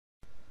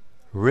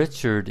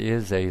Richard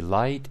is a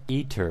light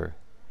eater.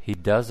 He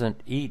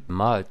doesn't eat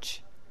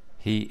much.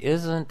 He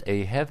isn't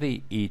a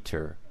heavy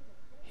eater.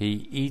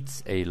 He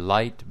eats a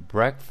light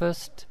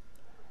breakfast,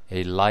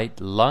 a light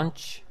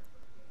lunch,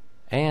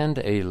 and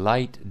a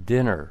light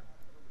dinner.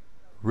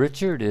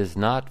 Richard is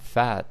not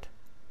fat.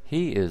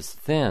 He is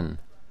thin.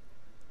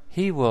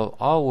 He will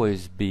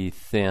always be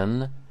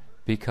thin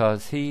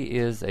because he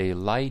is a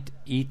light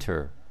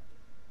eater.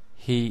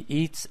 He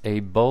eats a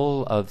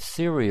bowl of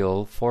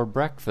cereal for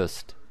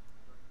breakfast.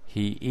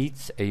 He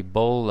eats a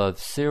bowl of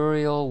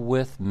cereal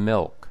with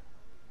milk.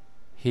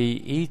 He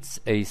eats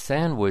a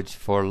sandwich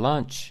for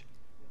lunch.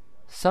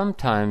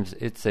 Sometimes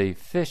it's a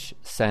fish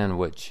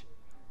sandwich.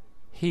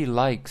 He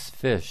likes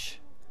fish.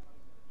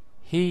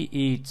 He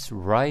eats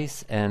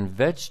rice and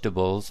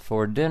vegetables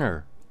for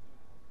dinner.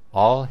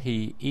 All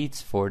he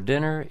eats for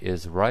dinner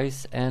is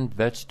rice and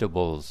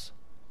vegetables.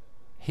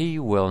 He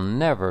will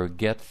never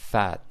get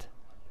fat.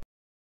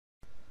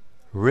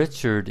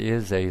 Richard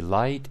is a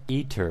light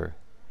eater.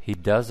 He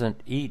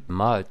doesn't eat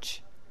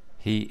much.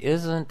 He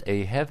isn't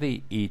a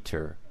heavy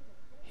eater.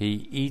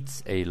 He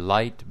eats a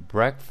light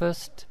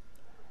breakfast,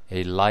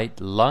 a light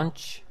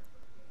lunch,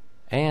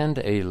 and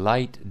a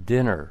light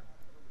dinner.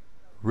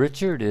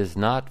 Richard is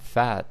not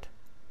fat.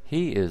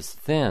 He is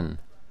thin.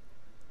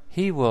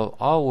 He will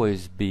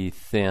always be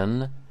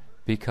thin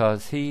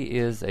because he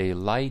is a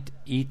light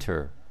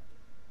eater.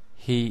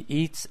 He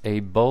eats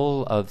a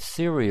bowl of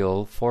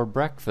cereal for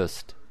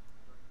breakfast.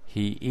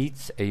 He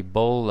eats a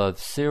bowl of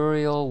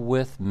cereal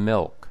with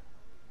milk.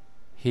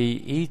 He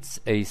eats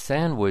a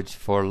sandwich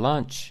for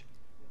lunch.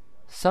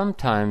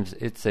 Sometimes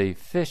it's a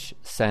fish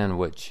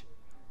sandwich.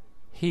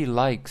 He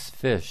likes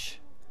fish.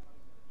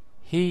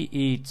 He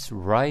eats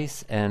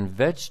rice and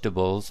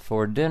vegetables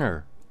for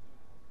dinner.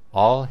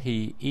 All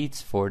he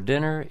eats for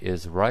dinner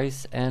is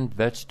rice and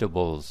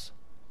vegetables.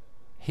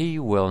 He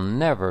will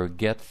never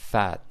get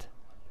fat.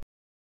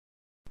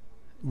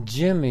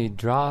 Jimmy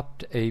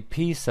dropped a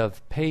piece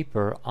of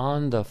paper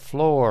on the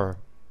floor.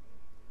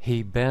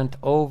 He bent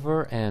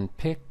over and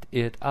picked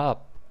it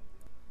up.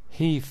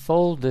 He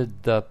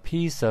folded the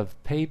piece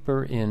of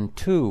paper in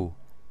two.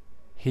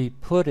 He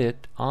put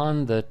it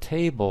on the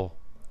table.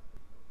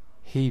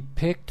 He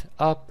picked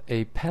up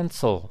a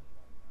pencil.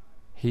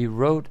 He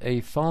wrote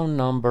a phone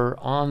number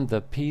on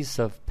the piece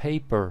of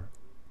paper.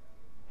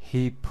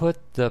 He put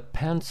the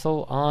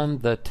pencil on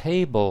the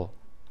table.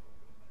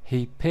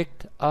 He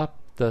picked up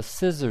the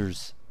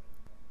scissors.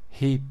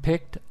 He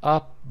picked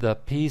up the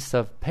piece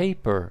of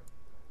paper.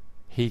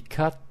 He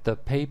cut the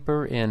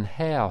paper in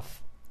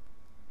half.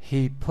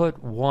 He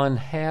put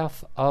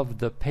 1/2 of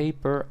the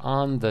paper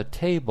on the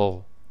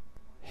table.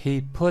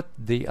 He put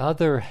the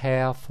other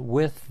half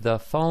with the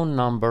phone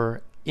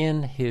number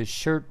in his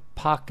shirt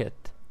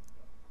pocket.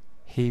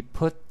 He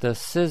put the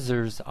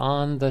scissors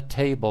on the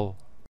table.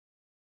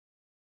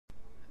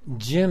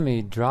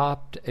 Jimmy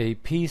dropped a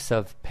piece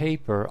of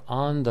paper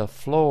on the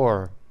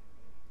floor.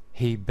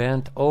 He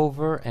bent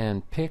over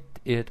and picked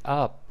it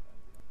up.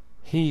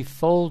 He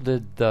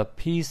folded the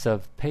piece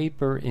of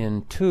paper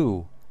in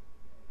two.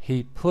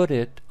 He put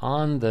it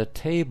on the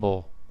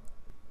table.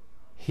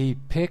 He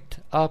picked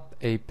up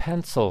a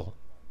pencil.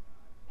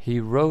 He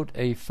wrote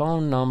a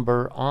phone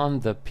number on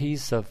the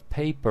piece of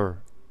paper.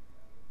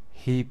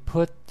 He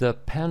put the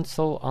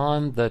pencil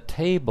on the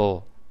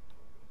table.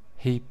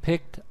 He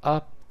picked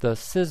up the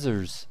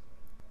scissors.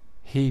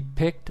 He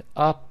picked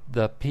up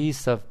the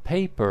piece of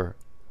paper.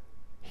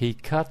 He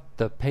cut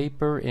the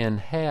paper in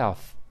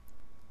half.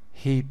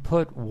 He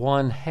put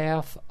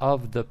 1/2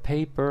 of the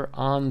paper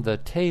on the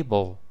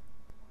table.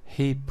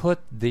 He put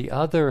the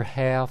other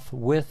half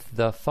with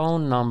the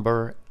phone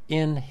number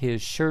in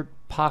his shirt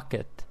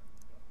pocket.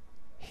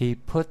 He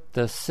put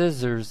the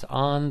scissors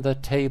on the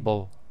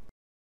table.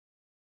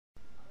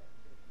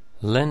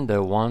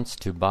 Linda wants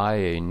to buy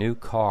a new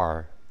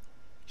car.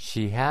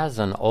 She has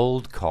an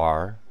old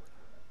car.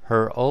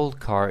 Her old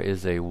car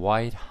is a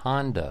white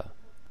Honda.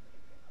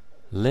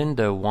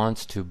 Linda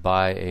wants to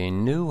buy a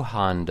new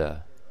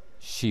Honda.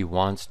 She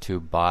wants to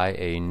buy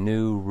a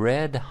new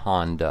red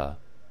Honda.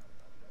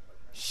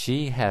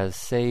 She has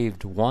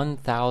saved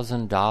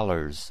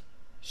 $1,000.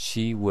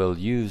 She will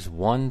use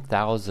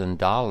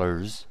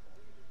 $1,000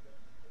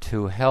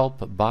 to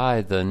help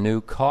buy the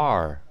new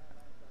car.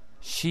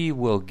 She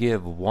will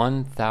give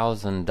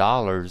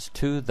 $1,000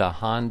 to the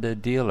Honda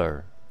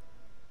dealer.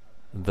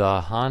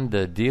 The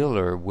Honda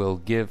dealer will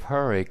give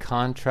her a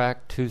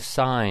contract to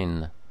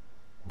sign.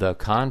 The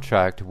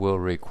contract will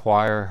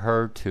require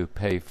her to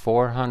pay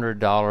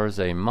 $400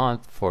 a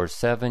month for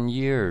 7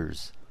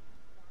 years.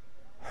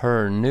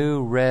 Her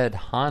new red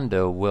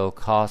Honda will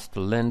cost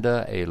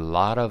Linda a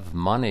lot of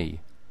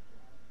money.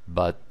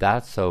 But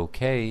that's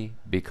okay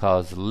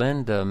because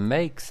Linda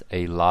makes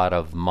a lot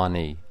of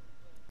money.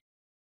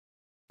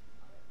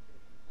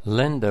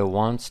 Linda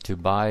wants to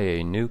buy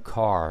a new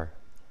car.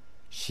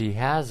 She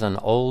has an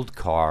old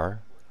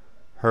car.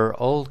 Her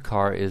old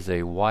car is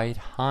a white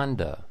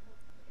Honda.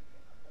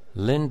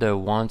 Linda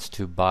wants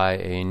to buy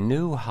a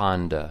new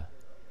Honda.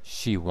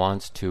 She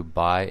wants to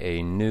buy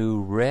a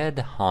new red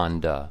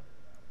Honda.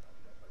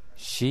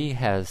 She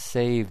has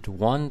saved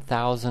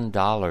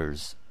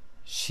 $1,000.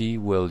 She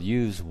will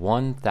use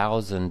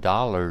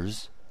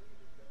 $1,000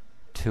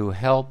 to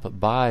help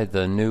buy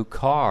the new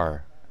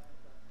car.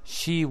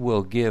 She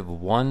will give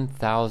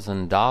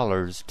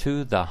 $1,000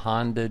 to the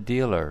Honda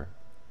dealer.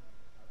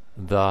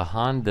 The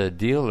Honda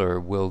dealer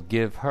will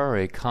give her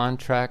a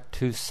contract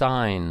to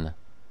sign.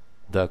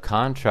 The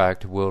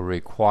contract will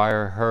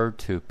require her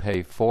to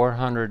pay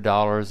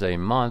 $400 a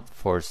month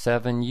for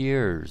 7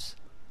 years.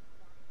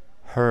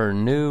 Her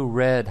new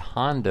red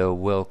Honda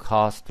will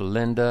cost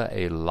Linda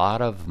a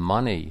lot of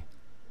money.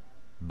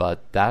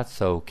 But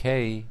that's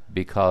okay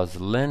because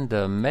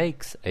Linda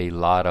makes a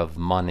lot of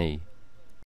money.